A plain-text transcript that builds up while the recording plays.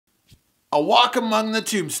A Walk Among the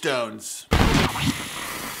Tombstones.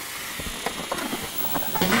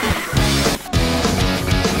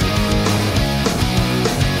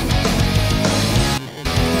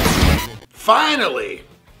 Finally!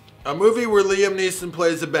 A movie where Liam Neeson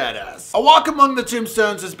plays a badass. A Walk Among the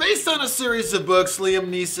Tombstones is based on a series of books. Liam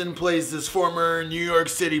Neeson plays this former New York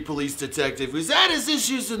City police detective who's had his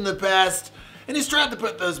issues in the past, and he's tried to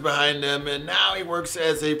put those behind him, and now he works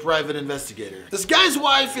as a private investigator. This guy's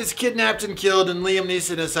wife is kidnapped and killed, and Liam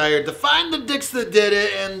Neeson is hired to find the dicks that did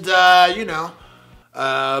it and,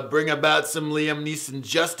 bring about some Liam Neeson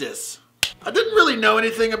justice. I didn't really know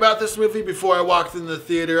anything about this movie before I walked in the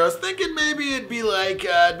theater. I was thinking maybe it'd be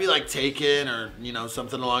like Taken or,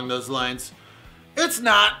 something along those lines. It's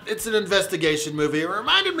not. It's an investigation movie. It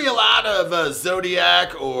reminded me a lot of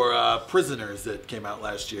Zodiac or Prisoners that came out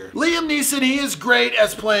last year. Liam Neeson, he is great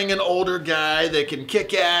as playing an older guy that can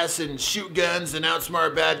kick ass and shoot guns and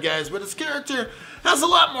outsmart bad guys, but his character has a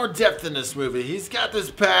lot more depth in this movie. He's got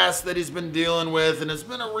this past that he's been dealing with, and it's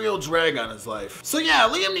been a real drag on his life. So yeah,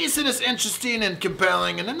 Liam Neeson is interesting and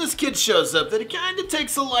compelling, and then this kid shows up that he kind of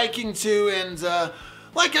takes a liking to, and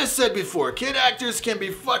like I said before, kid actors can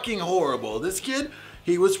be fucking horrible. This kid,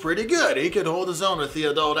 he was pretty good. He could hold his own with the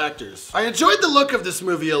adult actors. I enjoyed the look of this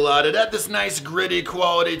movie a lot. It had this nice gritty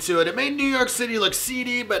quality to it. It made New York City look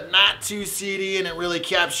seedy, but not too seedy, and it really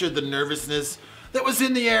captured the nervousness that was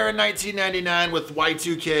in the air in 1999 with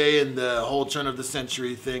Y2K and the whole turn of the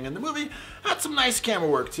century thing. And the movie had some nice camera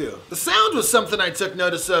work too. The sound was something I took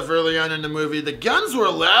notice of early on in the movie. The guns were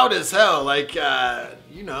loud as hell, like,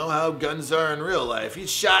 you know how guns are in real life. Each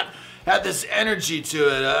shot had this energy to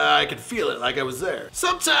it. I could feel it like I was there.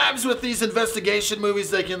 Sometimes with these investigation movies,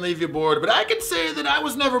 they can leave you bored, but I can say that I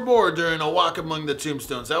was never bored during A Walk Among the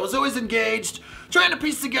Tombstones. I was always engaged, trying to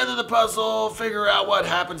piece together the puzzle, figure out what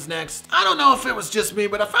happens next. I don't know if it was just me,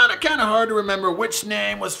 but I found it kind of hard to remember which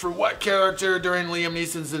name was for what character during Liam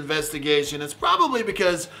Neeson's investigation. It's probably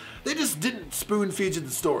because they just didn't spoon feed you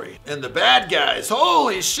the story. And the bad guys,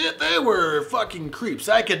 holy shit, they were fucking creeps.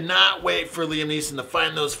 I could not wait for Liam Neeson to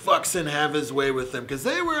find those fucks and have his way with them, because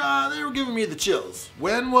they were giving me the chills.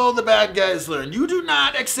 When will the bad guys learn? You do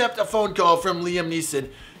not accept a phone call from Liam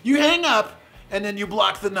Neeson. You hang up, and then you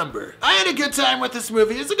block the number. I had a good time with this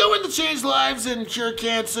movie. Is it going to change lives and cure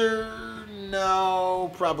cancer?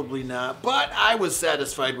 No, probably not, but I was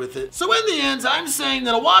satisfied with it. So in the end, I'm saying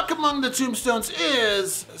that A Walk Among the Tombstones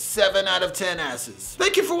is 7 out of 10 asses.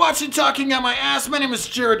 Thank you for watching Talking On My Ass. My name is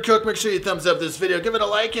Jared Cook. Make sure you thumbs up this video, give it a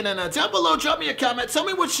like, and then down below, drop me a comment. Tell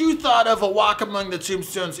me what you thought of A Walk Among the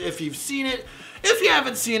Tombstones if you've seen it. If you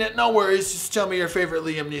haven't seen it, no worries. Just tell me your favorite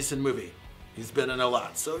Liam Neeson movie. He's been in a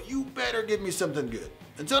lot, so you better give me something good.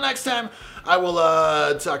 Until next time, I will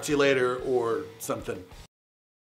talk to you later or something.